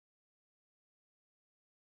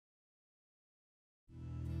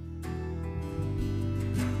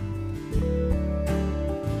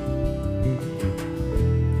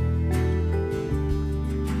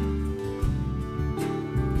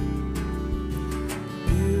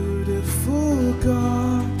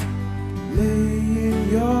God, laying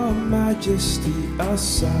your majesty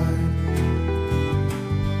aside.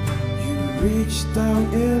 You reached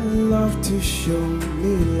down in love to show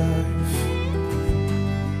me life,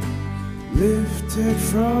 lifted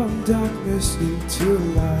from darkness into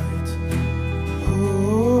light.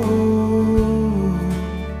 Oh,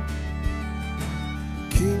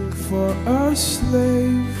 King for a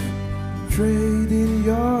slave, trading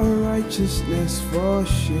your righteousness for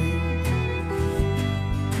shame.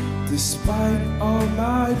 Despite all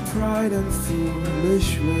my pride and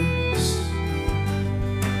foolish ways,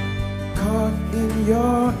 caught in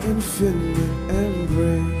your infinite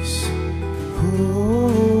embrace. Oh,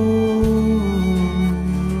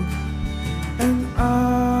 and I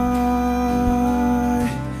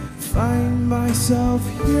find myself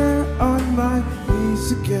here on my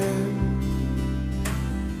knees again,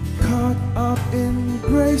 caught up in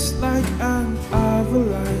grace like an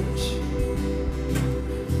avalanche.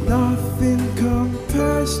 Nothing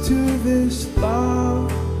compares to this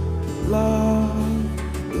love,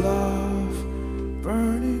 love, love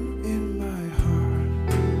burning in my heart.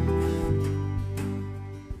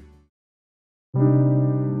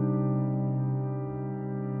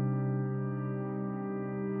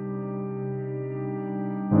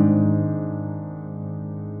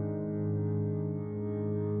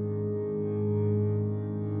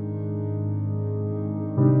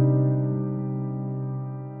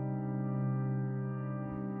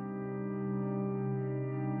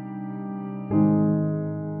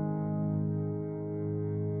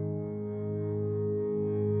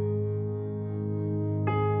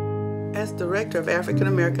 As Director of African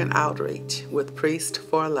American Outreach with Priest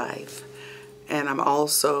for Life, and I'm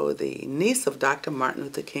also the niece of Dr. Martin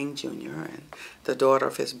Luther King Jr. and the daughter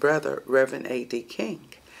of his brother, Reverend A.D. King.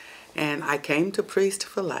 And I came to Priest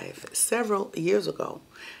for Life several years ago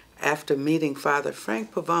after meeting Father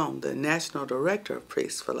Frank Pavone, the National Director of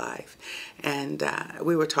Priest for Life. And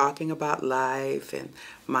we were talking about life and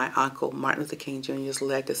my uncle Martin Luther King Jr.'s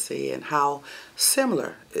legacy and how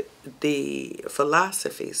similar the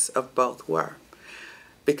philosophies of both were.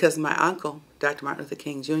 Because my uncle, Dr. Martin Luther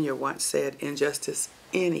King Jr., once said, "Injustice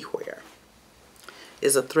anywhere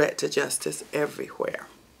is a threat to justice everywhere."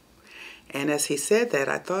 And as he said that,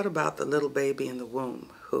 I thought about the little baby in the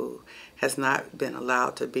womb who has not been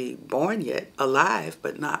allowed to be born yet, alive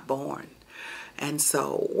but not born. And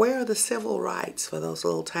so where are the civil rights for those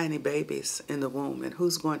little tiny babies in the womb, and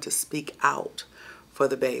who's going to speak out for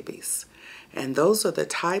the babies? And those are the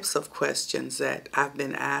types of questions that I've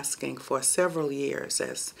been asking for several years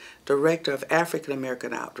as Director of African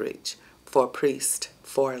American Outreach for Priest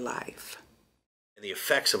for Life. The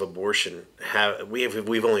effects of abortion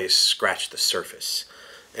we've only scratched the surface,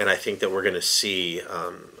 and I think that we're going to see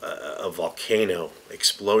a volcano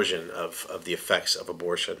explosion of the effects of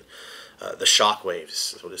abortion, the shock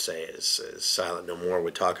waves, so to say, as Silent No More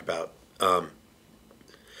would talk about.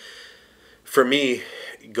 For me,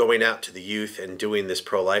 going out to the youth and doing this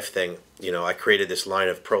pro-life thing, I created this line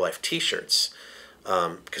of pro-life T-shirts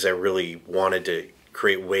because I really wanted to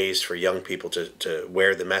create ways for young people to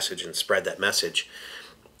wear the message and spread that message.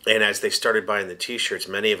 And as they started buying the T-shirts,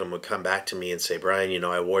 many of them would come back to me and say, "Brian,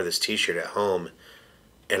 I wore this T-shirt at home,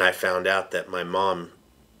 and I found out that my mom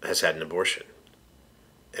has had an abortion,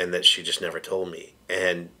 and that she just never told me."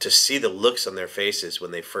 And to see the looks on their faces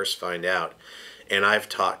when they first find out, and I've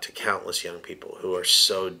talked to countless young people who are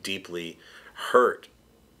so deeply hurt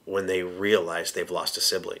when they realize they've lost a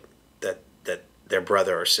sibling, that their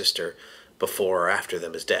brother or sister before or after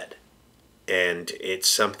them is dead. And it's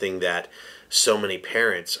something that so many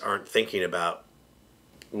parents aren't thinking about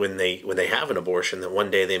when they have an abortion, that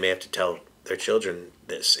one day they may have to tell their children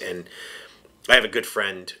this. And I have a good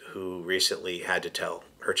friend who recently had to tell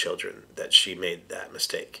her children that she made that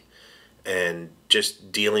mistake. And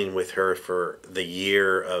just dealing with her for the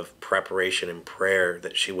year of preparation and prayer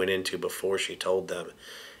that she went into before she told them,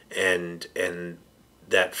 and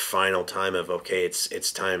that final time of, okay,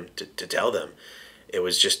 it's time to tell them, it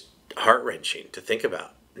was just heart-wrenching to think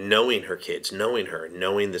about. Knowing her kids, knowing her,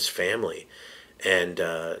 knowing this family, and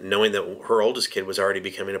knowing that her oldest kid was already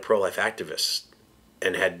becoming a pro-life activist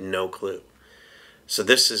and had no clue. So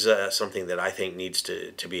this is something that I think needs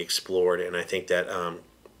to be explored, and I think that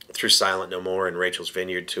through Silent No More and Rachel's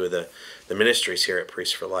Vineyard, two of the ministries here at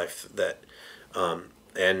Priests for Life, that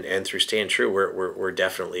and through Stand True, we're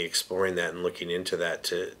definitely exploring that and looking into that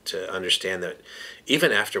to understand that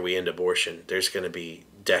even after we end abortion, there's going to be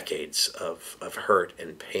decades of hurt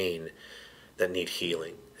and pain that need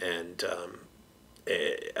healing. And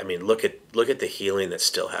I mean, look at the healing that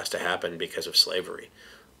still has to happen because of slavery.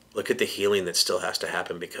 Look at the healing that still has to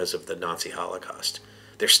happen because of the Nazi Holocaust.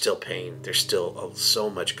 There's still pain. There's still so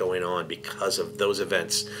much going on because of those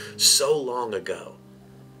events so long ago.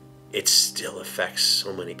 It still affects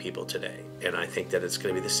so many people today. And I think that it's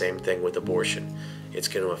going to be the same thing with abortion. It's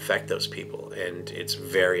going to affect those people. And it's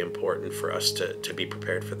very important for us to be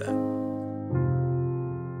prepared for that.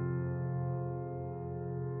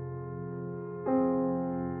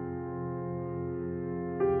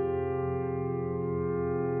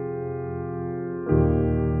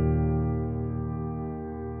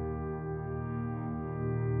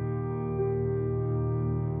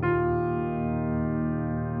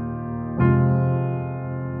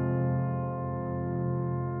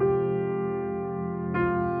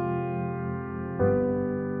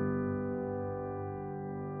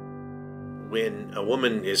 When a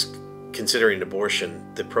woman is considering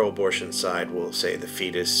abortion, the pro-abortion side will say the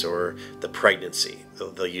fetus or the pregnancy.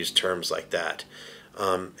 They'll use terms like that.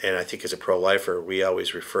 And I think as a pro-lifer, we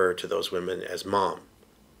always refer to those women as mom.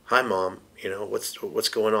 Hi, mom. What's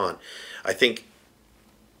going on? I think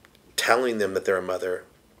telling them that they're a mother,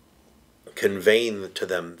 conveying to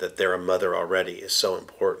them that they're a mother already is so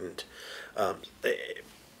important.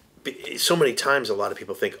 So many times a lot of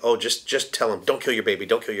people think, oh, just tell them, don't kill your baby,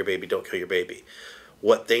 don't kill your baby, don't kill your baby.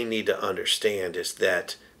 What they need to understand is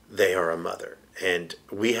that they are a mother, and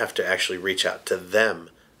we have to actually reach out to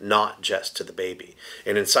them, not just to the baby.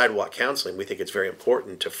 And in sidewalk counseling, we think it's very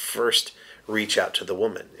important to first reach out to the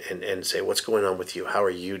woman and say, what's going on with you? How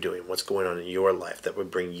are you doing? What's going on in your life that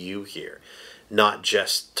would bring you here? Not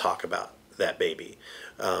just talk about that baby.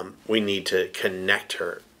 We need to connect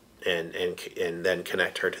her and then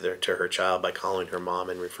connect her to her child by calling her mom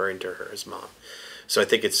and referring to her as mom. So I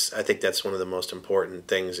think that's one of the most important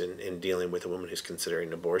things in dealing with a woman who's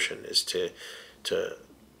considering abortion is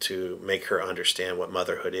to make her understand what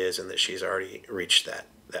motherhood is and that she's already reached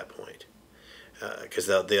that point. Because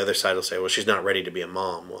the other side will say, well, she's not ready to be a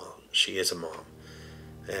mom. Well, she is a mom,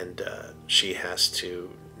 and she has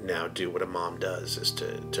to now do what a mom does, is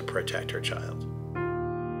to protect her child.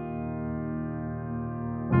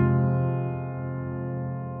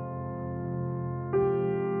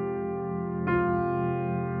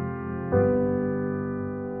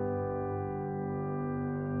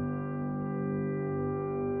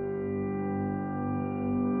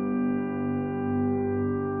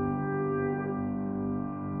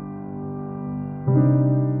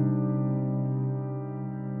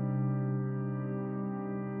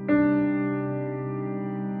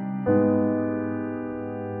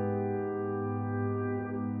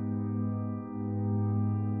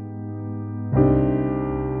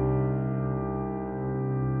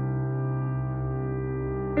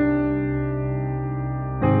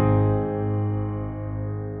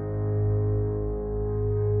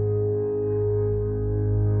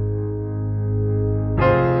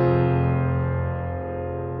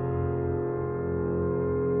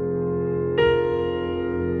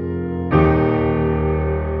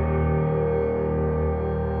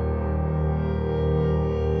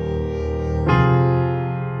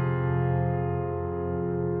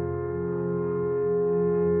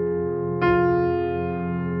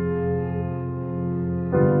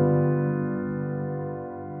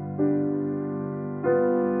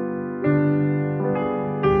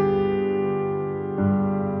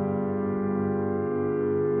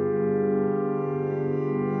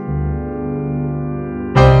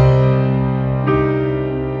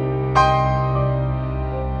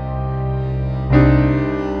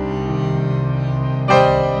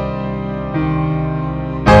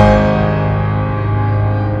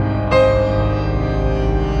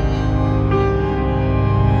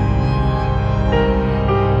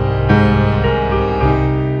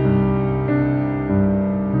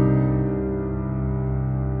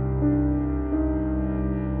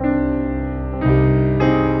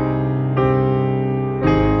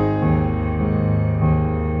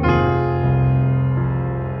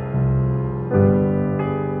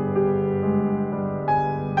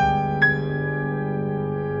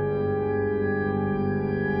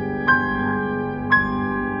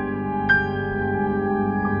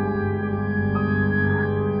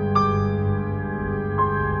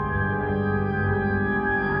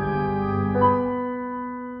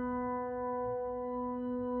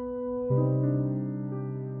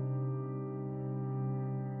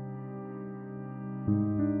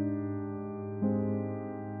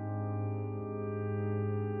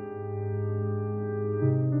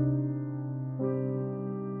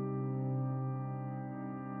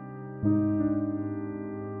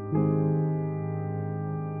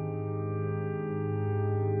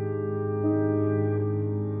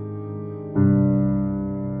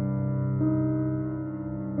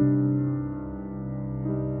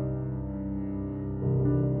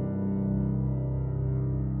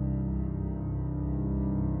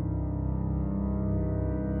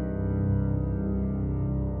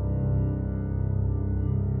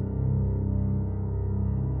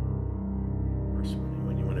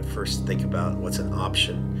 first think about what's an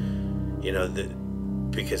option,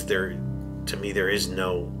 because to me, there is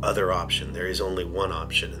no other option. There is only one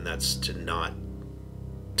option, and that's to not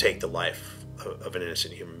take the life of an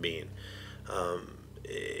innocent human being.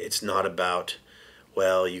 It's not about,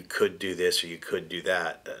 well, you could do this or you could do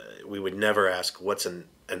that. We would never ask what's an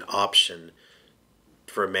option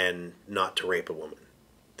for a man not to rape a woman.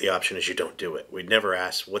 The option is you don't do it. We'd never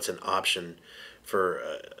ask what's an option for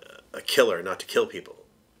a killer not to kill people.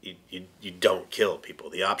 You don't kill people.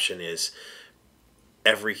 The option is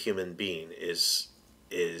every human being is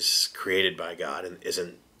created by God and is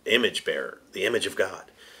an image bearer, the image of God.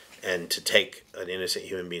 And to take an innocent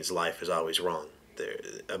human being's life is always wrong.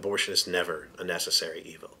 Abortion is never a necessary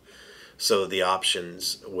evil. So the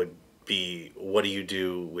options would be, what do you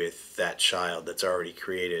do with that child that's already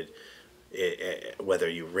created? Whether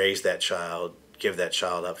you raise that child, give that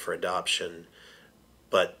child up for adoption,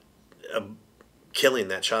 but killing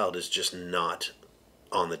that child is just not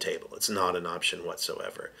on the table. It's not an option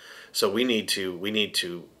whatsoever. So we need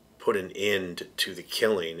to put an end to the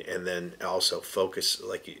killing, and then also focus,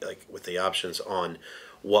 like with the options, on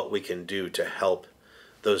what we can do to help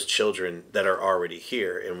those children that are already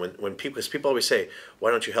here. And when people always say,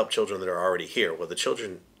 why don't you help children that are already here? Well, the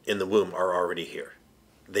children in the womb are already here.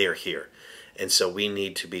 They are here. And so we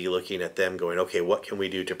need to be looking at them going, okay, what can we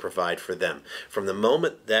do to provide for them? From the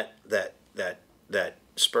moment that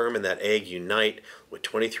sperm and that egg unite with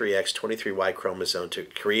 23X, 23Y chromosome to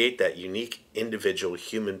create that unique individual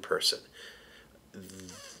human person,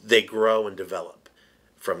 they grow and develop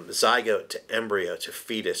from zygote to embryo to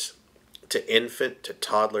fetus to infant to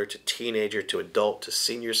toddler to teenager to adult to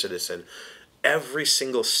senior citizen. Every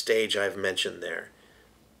single stage I've mentioned there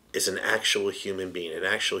is an actual human being, an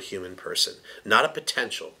actual human person, not a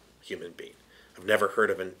potential human being. I've never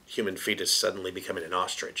heard of a human fetus suddenly becoming an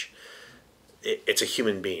ostrich. It's a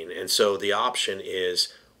human being. And so the option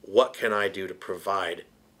is, what can I do to provide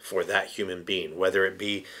for that human being? Whether it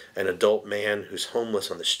be an adult man who's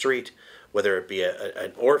homeless on the street, whether it be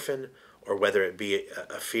an orphan, or whether it be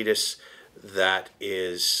a fetus that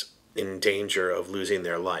is in danger of losing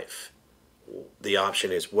their life. The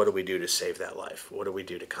option is, what do we do to save that life? What do we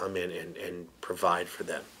do to come in and provide for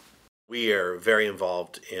them? We are very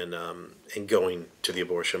involved in going to the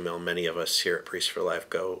abortion mill. Many of us here at Priests for Life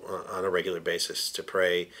go on a regular basis to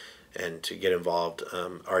pray and to get involved.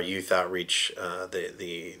 Our youth outreach,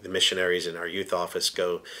 the missionaries in our youth office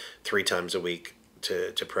go 3 times a week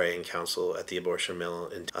to pray and counsel at the abortion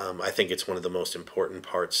mill. And I think it's one of the most important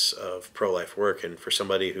parts of pro-life work. And for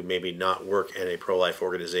somebody who maybe not work in a pro-life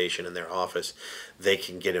organization in their office, they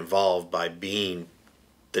can get involved by being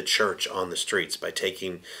the church on the streets, by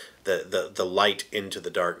taking the light into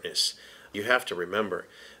the darkness. You have to remember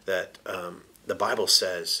that the Bible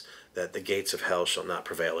says that the gates of hell shall not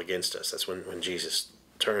prevail against us. That's when Jesus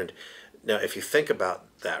turned. Now, if you think about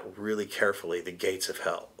that really carefully, the gates of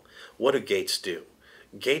hell, what do gates do?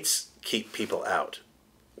 Gates keep people out.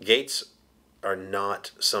 Gates are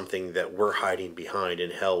not something that we're hiding behind,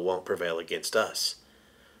 and hell won't prevail against us.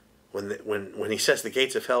 When he says the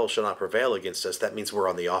gates of hell shall not prevail against us, that means we're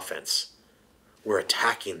on the offense. We're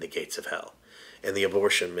attacking the gates of hell. And the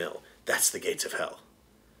abortion mill, that's the gates of hell.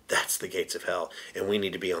 That's the gates of hell. And we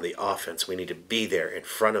need to be on the offense. We need to be there in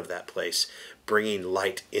front of that place, bringing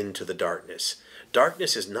light into the darkness.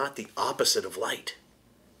 Darkness is not the opposite of light.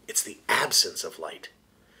 It's the absence of light.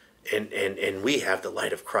 And we have the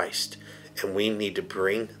light of Christ. And we need to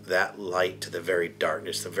bring that light to the very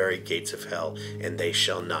darkness, the very gates of hell, and they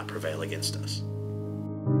shall not prevail against us.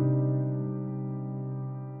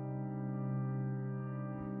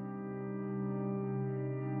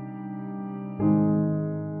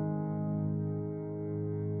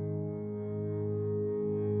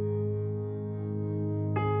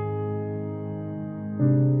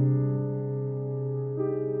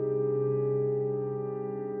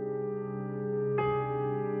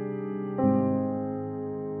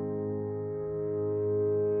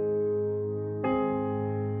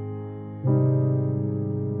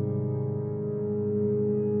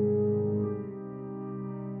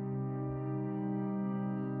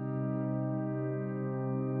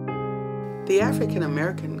 The African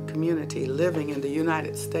American community living in the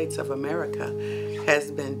United States of America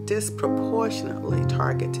has been disproportionately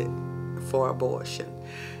targeted for abortion.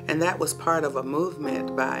 And that was part of a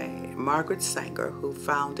movement by Margaret Sanger, who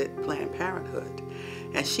founded Planned Parenthood.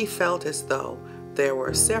 And she felt as though there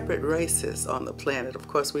were separate races on the planet. Of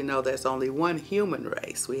course, we know there's only one human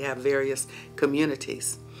race. We have various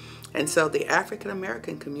communities. And so the African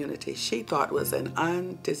American community, she thought, was an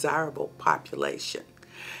undesirable population.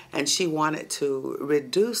 And she wanted to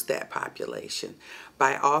reduce that population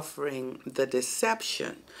by offering the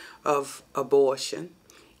deception of abortion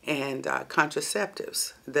and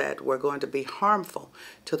contraceptives that were going to be harmful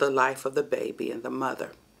to the life of the baby and the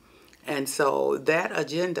mother. And so that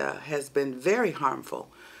agenda has been very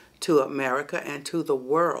harmful to America and to the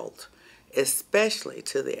world, especially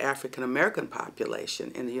to the African American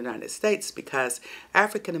population in the United States, because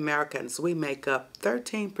African Americans, we make up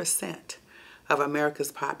 13% of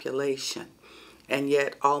America's population. And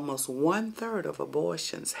yet almost 1/3 of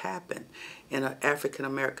abortions happen in African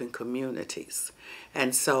American communities.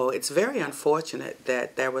 And so it's very unfortunate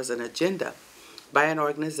that there was an agenda by an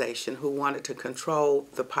organization who wanted to control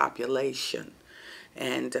the population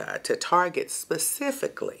and to target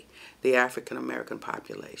specifically the African American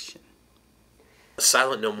population.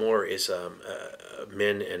 Silent No More is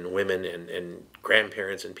men and women and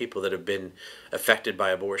grandparents and people that have been affected by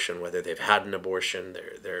abortion, whether they've had an abortion,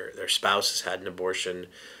 their spouse has had an abortion,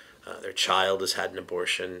 their child has had an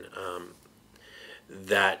abortion,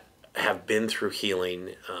 that have been through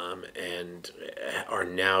healing and are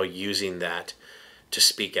now using that to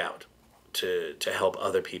speak out, to help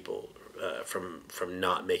other people from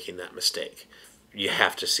not making that mistake. You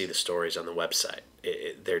have to see the stories on the website.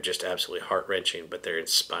 They're just absolutely heart-wrenching, but they're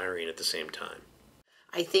inspiring at the same time.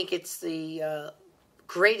 I think it's the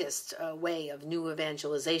greatest way of new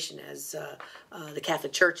evangelization, as the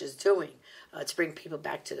Catholic Church is doing, to bring people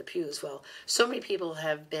back to the pews. Well, so many people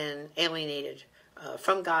have been alienated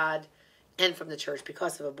from God and from the church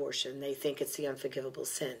because of abortion. They think it's the unforgivable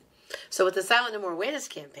sin. So with the Silent No More Awareness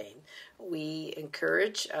campaign, we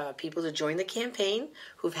encourage people to join the campaign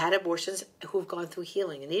who've had abortions, who've gone through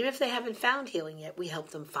healing. And even if they haven't found healing yet, we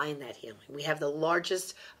help them find that healing. We have the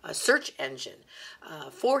largest search engine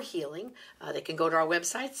for healing. They can go to our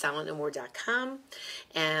website, silentnomore.com.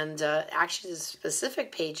 And actually, the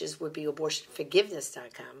specific pages would be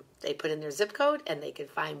abortionforgiveness.com. They put in their zip code, and they can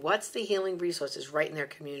find what's the healing resources right in their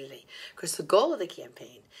community. Because the goal of the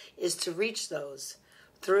campaign is to reach those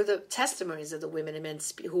through the testimonies of the women and men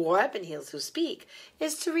who have been healed, who speak,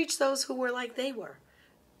 is to reach those who were like they were.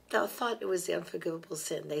 They thought it was the unforgivable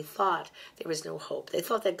sin. They thought there was no hope. They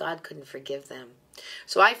thought that God couldn't forgive them.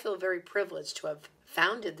 So I feel very privileged to have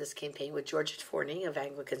founded this campaign with Georgette Forney of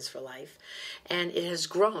Anglicans for Life, and it has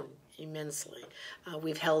grown immensely.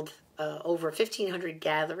 We've held over 1,500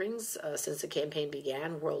 gatherings since the campaign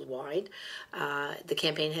began worldwide. The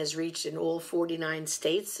campaign has reached in all 49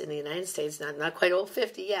 states in the United States, not quite all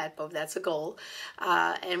 50 yet, but that's a goal.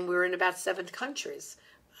 And we're in about 7 countries.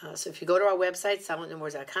 So if you go to our website,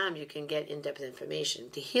 silentnomore.com, you can get in-depth information.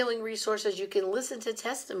 The healing resources, you can listen to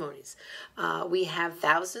testimonies. We have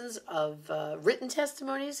thousands of written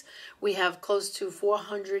testimonies. We have close to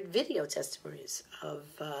 400 video testimonies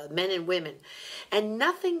of men and women. And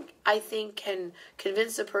nothing, I think, can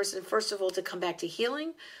convince a person, first of all, to come back to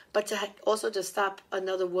healing, but also to stop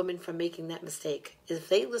another woman from making that mistake. If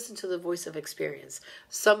they listen to the voice of experience,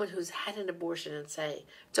 someone who's had an abortion, and say,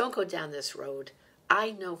 don't go down this road.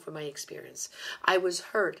 I know from my experience, I was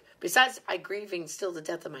hurt. Besides, I grieving still the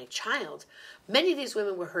death of my child. Many of these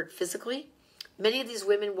women were hurt physically. Many of these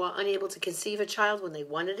women were unable to conceive a child when they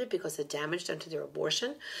wanted it because of damage done to their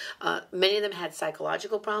abortion. Many of them had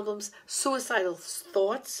psychological problems, suicidal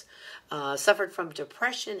thoughts, suffered from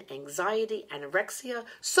depression, anxiety, anorexia.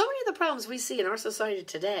 So many of the problems we see in our society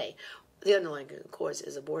today, the underlying cause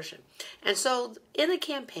is abortion. And so in the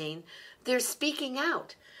campaign, they're speaking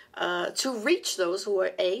out to reach those who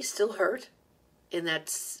are, A, still hurt in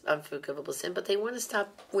that unforgivable sin, but they want to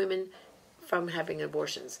stop women from having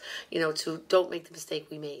abortions. To don't make the mistake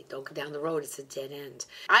we made. Don't go down the road. It's a dead end.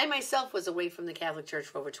 I myself was away from the Catholic Church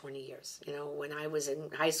for over 20 years. When I was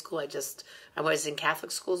in high school, I was in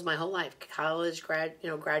Catholic schools my whole life. College,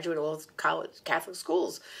 graduate, all college Catholic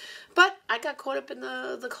schools. But I got caught up in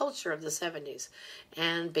the culture of the 70s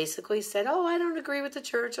and basically said, I don't agree with the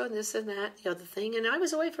church on this and that, the other thing. And I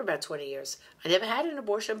was away for about 20 years. I never had an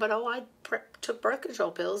abortion, but I took birth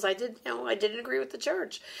control pills. I didn't agree with the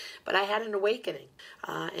church, but I had an awakening.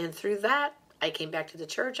 And through that, I came back to the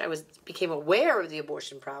church. I became aware of the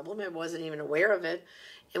abortion problem. I wasn't even aware of it.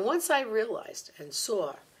 And once I realized and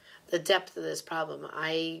saw the depth of this problem,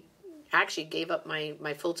 I actually gave up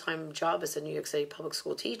my full-time job as a New York City public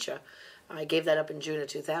school teacher. I gave that up in June of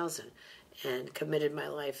 2000 and committed my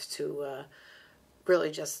life to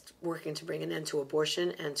really just working to bring an end to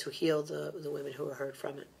abortion and to heal the women who were hurt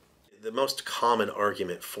from it. The most common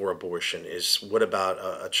argument for abortion is, what about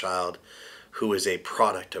a child who is a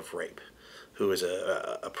product of rape? Who is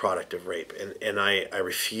a product of rape? And I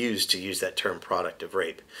refuse to use that term, product of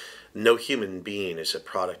rape. No human being is a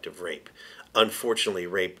product of rape. Unfortunately,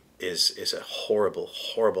 rape is a horrible,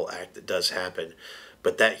 horrible act that does happen.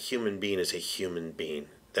 but that human being is a human being.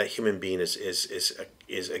 That human being is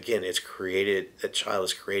again, it's created. That child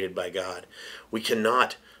is created by God. We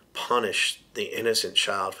cannot punish the innocent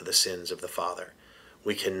child for the sins of the father.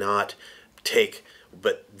 We cannot take,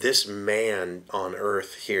 but this man on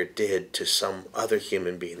earth here did to some other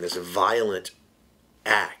human being this violent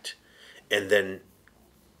act, and then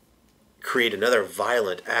create another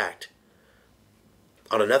violent act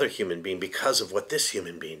on another human being because of what this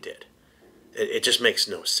human being did. It just makes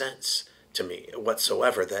no sense to me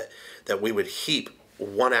whatsoever that we would heap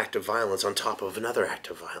one act of violence on top of another act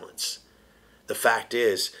of violence. The fact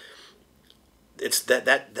is, it's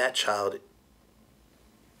that child,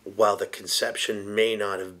 while the conception may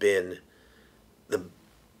not have been the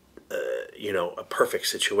a perfect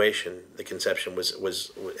situation, the conception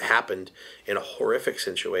was happened in a horrific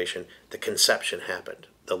situation. The conception happened.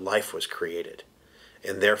 The life was created,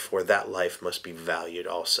 and therefore that life must be valued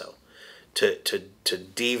also. To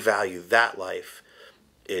devalue that life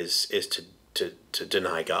is to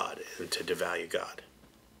deny God and to devalue God.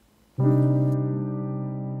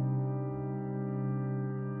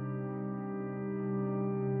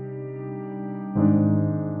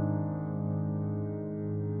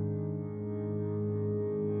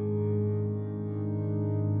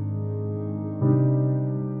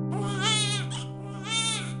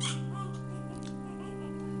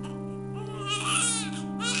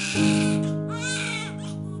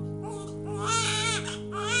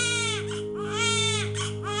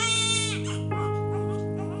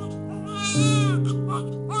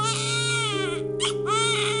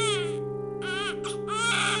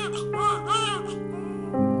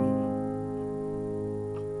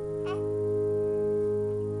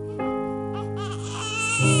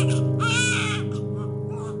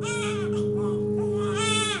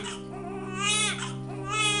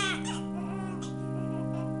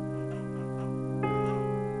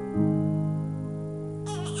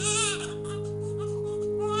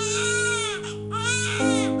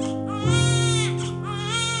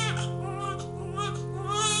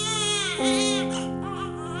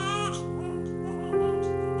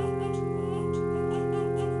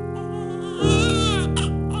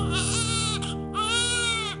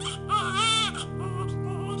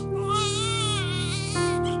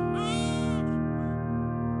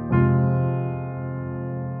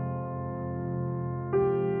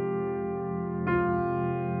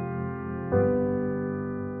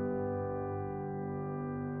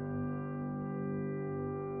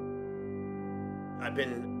 I've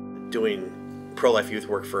been doing pro-life youth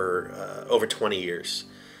work for over 20 years,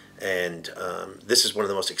 and this is one of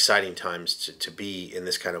the most exciting times to be in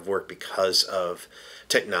this kind of work because of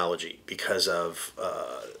technology, because of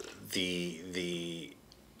the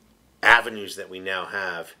avenues that we now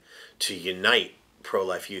have to unite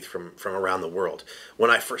pro-life youth from around the world. When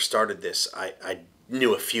I first started this, I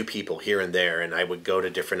knew a few people here and there, and I would go to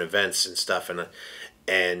different events and stuff,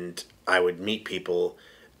 and I would meet people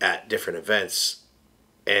at different events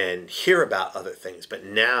and hear about other things. But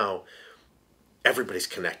now everybody's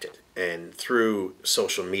connected, and through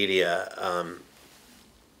social media,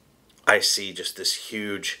 I see just this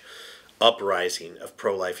huge uprising of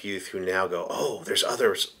pro-life youth who now go, oh, there's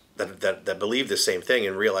others that believe the same thing,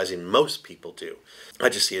 and realizing most people do. I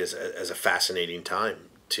just see it as a fascinating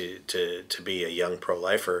time to be a young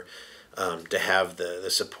pro-lifer, to have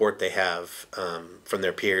the support they have from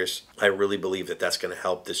their peers. I really believe that that's going to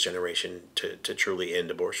help this generation to truly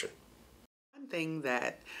end abortion. One thing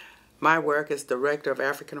that my work as Director of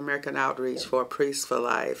African American Outreach for Priests for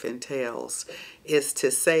Life entails is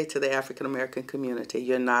to say to the African American community,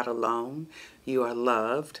 you're not alone, you are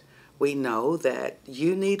loved. We know that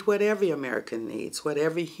you need what every American needs, what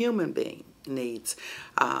every human being needs,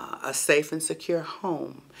 a safe and secure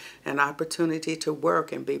home, an opportunity to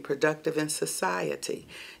work and be productive in society.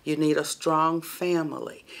 You need a strong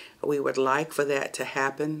family. We would like for that to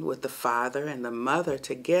happen with the father and the mother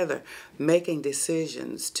together, making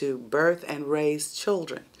decisions to birth and raise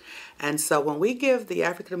children. And so when we give the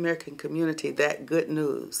African American community that good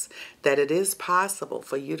news, that it is possible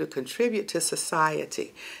for you to contribute to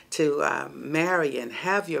society, to marry and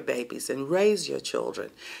have your babies and raise your children,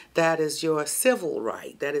 that is your civil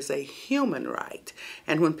right, that is a human right.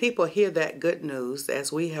 And when people hear that good news,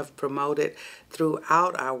 as we have promoted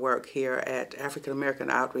throughout our work here at African American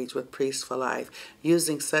Outreach with Priests for Life,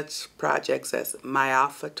 using such projects as My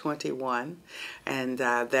Alpha 21, and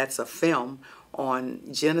that's a film on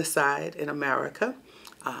genocide in America,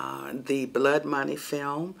 the Blood Money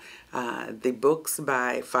film, the books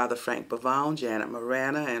by Father Frank Pavone, Janet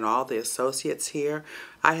Morana, and all the associates here.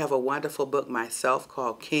 I have a wonderful book myself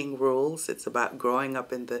called King Rules. It's about growing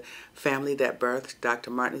up in the family that birthed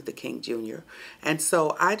Dr. Martin Luther King Jr. And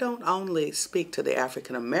so I don't only speak to the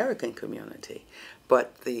African American community,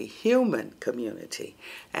 but the human community.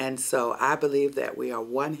 And so I believe that we are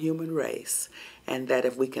one human race, and that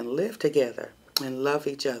if we can live together and love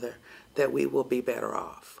each other, that we will be better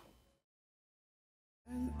off.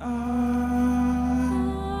 And I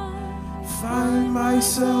find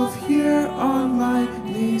myself here on my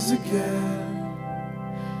knees again,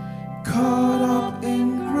 caught up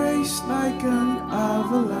in grace like an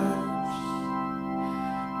avalanche.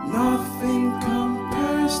 Nothing